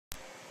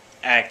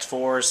Act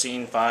 4,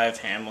 Scene 5,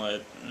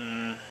 Hamlet.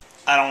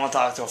 I don't want to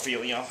talk to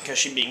Ophelia, because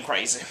she's being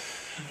crazy.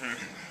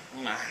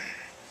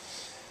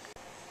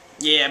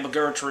 Yeah, but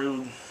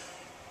Gertrude,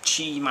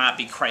 she might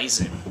be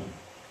crazy.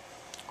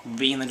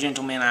 Being the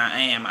gentleman I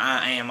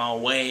am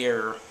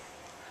aware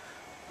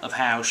of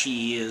how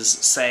she is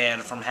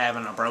sad from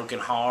having a broken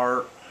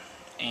heart,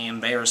 and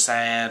very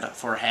sad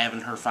for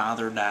having her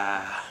father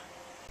die.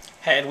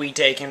 Had we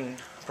taken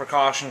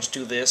precautions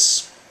to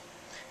this,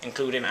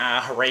 including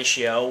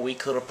Horatio, we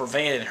could have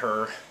prevented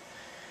her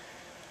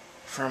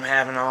from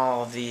having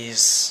all of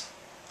these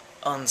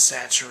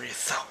unsaturated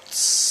thoughts.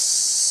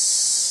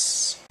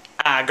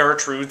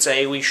 Gertrude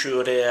say we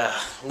should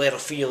let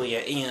Ophelia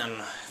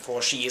in,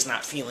 for she is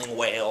not feeling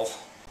well.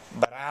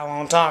 But I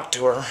won't talk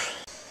to her.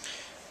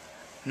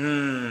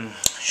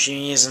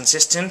 She is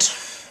insistent,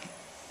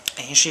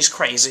 and she's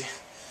crazy.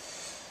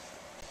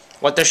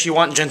 What does she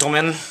want,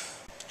 gentlemen?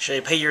 She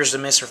appears to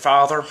miss her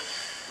father.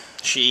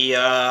 She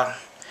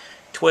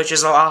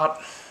twitches a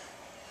lot,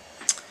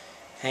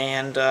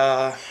 and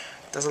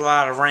does a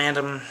lot of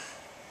random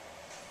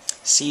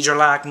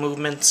seizure-like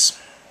movements.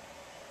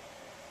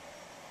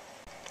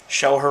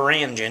 Show her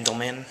in,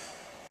 gentlemen.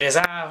 As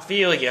I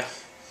feel you,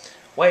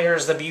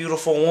 where's the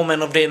beautiful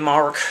woman of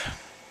Denmark?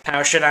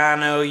 How should I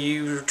know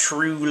you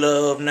true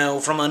love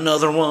know from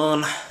another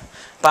one?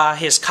 By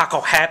his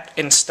cockle hat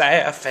and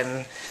staff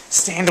and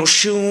sandal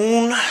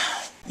shoon.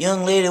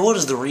 Young lady, what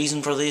is the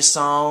reason for this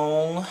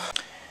song?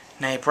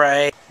 Nay,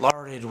 pray,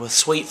 larded with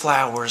sweet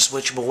flowers,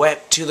 which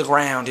bewept to the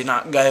ground, did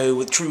not go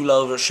with true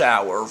love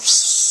showers.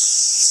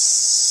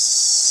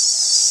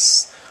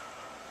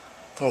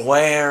 For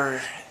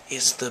where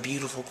is the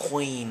beautiful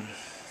queen?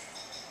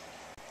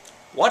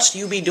 What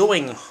you be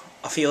doing,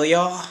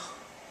 Ophelia?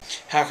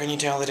 How can you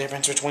tell the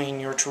difference between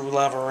your true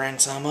lover and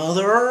some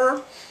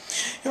other?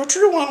 Your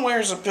true one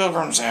wears a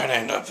pilgrim's hat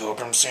and a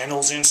pilgrim's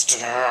sandals and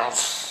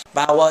stuff.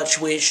 By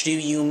which do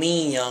you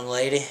mean, young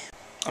lady?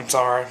 I'm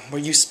sorry, were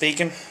you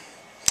speaking?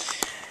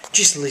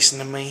 Just listen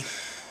to me.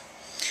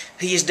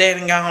 He is dead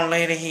and gone,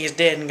 lady, he is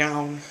dead and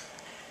gone.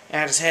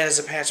 At his head is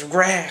a patch of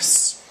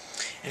grass,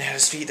 and at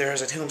his feet there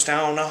is a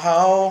tombstone,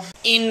 no.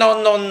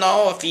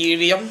 No,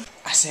 Ophelia.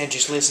 I said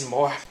just listen,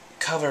 boy.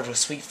 Covered with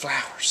sweet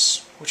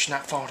flowers, which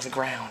not fall to the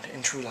ground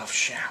in true love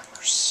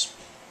showers.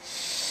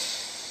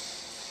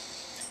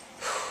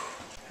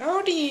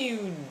 How do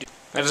you do?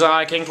 It is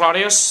I, King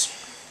Claudius.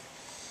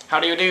 How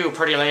do you do,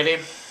 pretty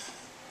lady?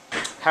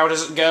 How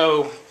does it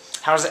go?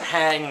 How does it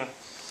hang?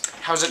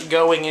 How's it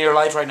going in your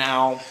life right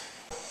now?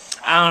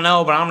 I don't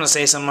know, but I'm gonna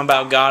say something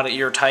about God at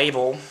your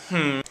table.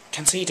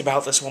 Conceit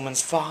about this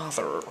woman's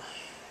father.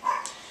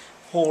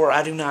 For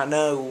I do not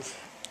know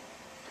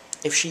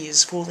if she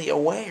is fully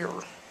aware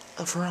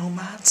of her own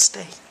mind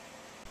state.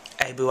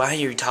 Hey, boo, I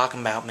hear you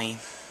talking about me.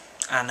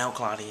 I know,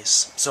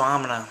 Claudius. So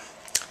I'm gonna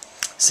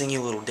sing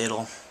you a little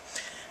diddle.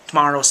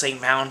 Tomorrow's St.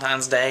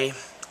 Valentine's Day,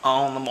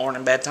 on the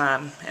morning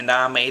bedtime, and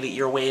I made at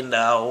your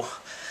window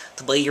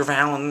to be your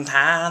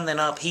Valentine. Then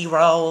up he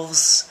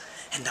rose,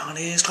 and on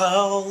his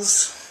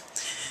clothes,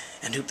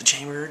 and hooped the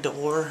chamber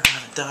door.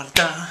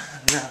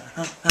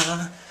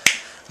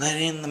 Let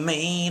in the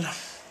maid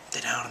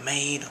that out a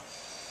maid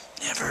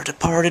never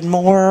departed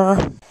more.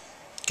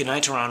 Good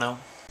night, Toronto.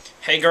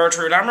 Hey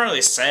Gertrude, I'm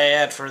really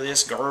sad for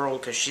this girl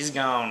because she's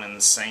gone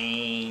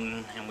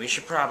insane, and we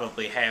should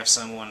probably have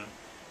someone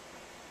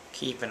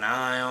keep an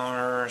eye on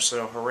her.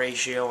 So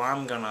Horatio,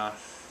 I'm gonna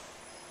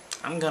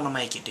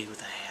make you do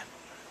that.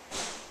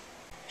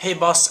 Hey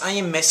boss, I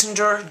am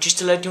messenger, just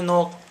to let you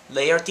know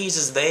Laertes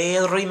is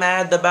very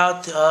mad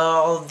about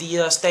all the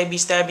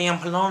stabby and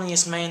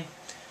Polonius, man.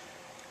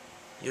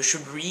 You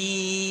should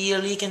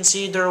really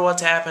consider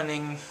what's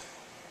happening.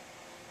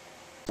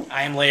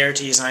 I am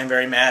Laertes, and I am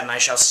very mad, and I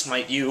shall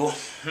smite you.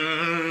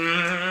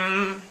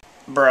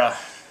 Bruh,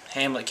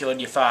 Hamlet killed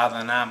your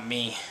father, not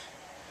me.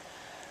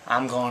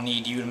 I'm gonna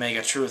need you to make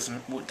a truce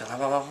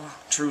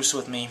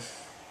with me.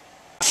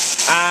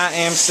 I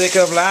am sick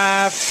of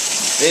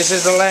life. This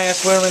is the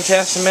last will and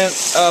testament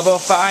of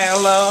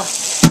Ophelia.